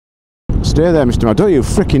Stay there, Mr. Man. Don't you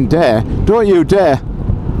frickin' dare. Don't you dare.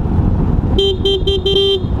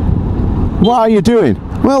 What are you doing?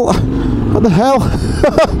 Well, what the hell?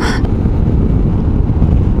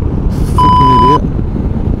 Frickin' idiot.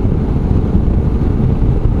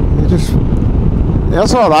 You just...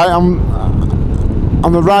 That's alright,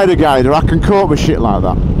 I'm the rider guide, I can cope with shit like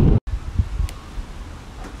that.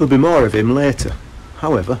 There'll be more of him later.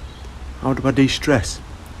 However, how do I de-stress?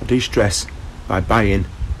 I de-stress by buying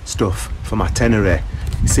stuff for my Tenere.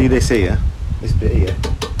 You see this here, this bit here,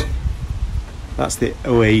 that's the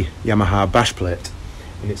OE Yamaha Bashplate,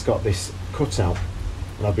 and it's got this cutout,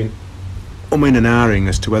 and I've been umming and ahhing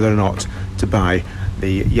as to whether or not to buy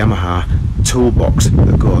the Yamaha Toolbox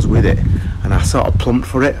that goes with it, and I sort of plumped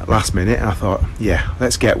for it last minute, and I thought, yeah,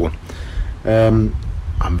 let's get one.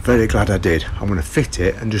 I'm very glad I did. I'm going to fit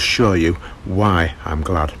it and just show you why I'm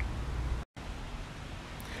glad.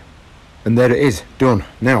 And there it is, done.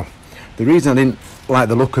 Now, the reason I didn't like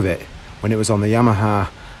the look of it when it was on the Yamaha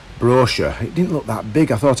brochure, it didn't look that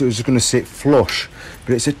big. I thought it was just going to sit flush,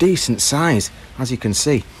 but it's a decent size, as you can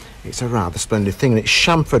see. It's a rather splendid thing, and it's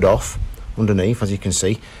chamfered off underneath, as you can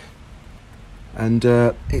see, and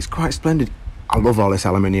it's quite splendid. I love all this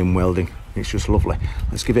aluminium welding, it's just lovely.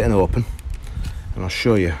 Let's give it an open and I'll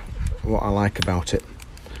show you what I like about it.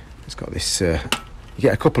 It's got this, you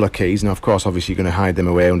get a couple of keys. Now of course obviously you're going to hide them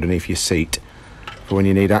away underneath your seat for when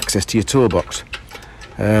you need access to your toolbox.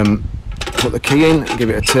 Put the key in and give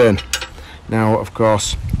it a turn. Now of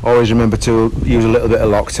course always remember to use a little bit of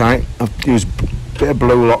Loctite. I've used a bit of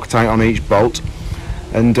blue Loctite on each bolt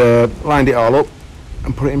and lined it all up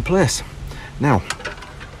and put it in place. Now,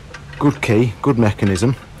 good key, good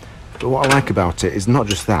mechanism, but what I like about it is not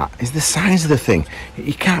just that, it's the size of the thing.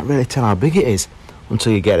 You can't really tell how big it is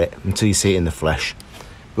until you get it, until you see it in the flesh.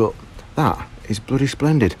 But that is bloody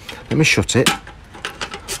splendid. Let me shut it,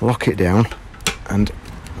 lock it down, and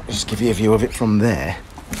just give you a view of it from there.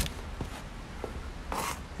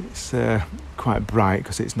 It's quite bright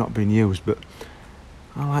because it's not been used, but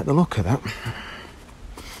I like the look of that.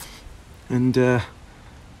 And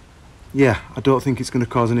yeah, I don't think it's going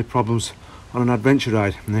to cause any problems on an adventure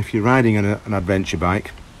ride. And if you're riding on an adventure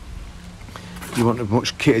bike, you want as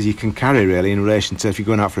much kit as you can carry really, in relation to if you're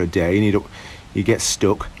going out for a day, you get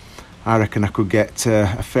stuck. I reckon I could get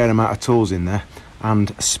a fair amount of tools in there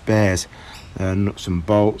and spares, nuts and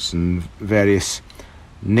bolts and various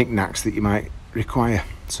knick-knacks that you might require.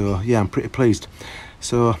 So yeah, I'm pretty pleased.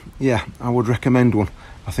 So yeah, I would recommend one.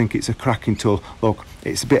 I think it's a cracking tool. Look,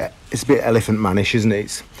 it's a bit elephant manish, isn't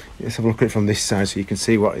it? Let's have a look at it from this side so you can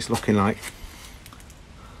see what it's looking like.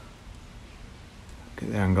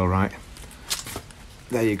 Get the angle right.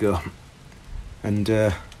 There you go. And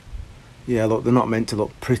yeah, look, they're not meant to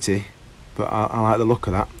look pretty, but I like the look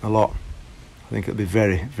of that a lot. I think it'll be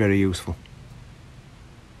very, very useful.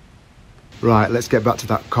 Right, let's get back to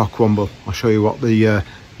that cockwomble. I'll show you what the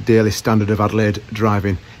daily standard of Adelaide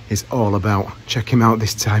driving is all about. Check him out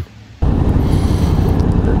this time.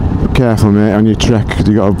 Be careful mate on your trek, because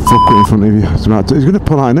you got a fucker in front of you. He's going to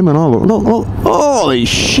pull out him and all. Look, look, holy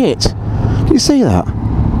shit! Do you see that?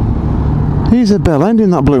 He's a bell end in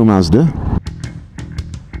that blue Mazda.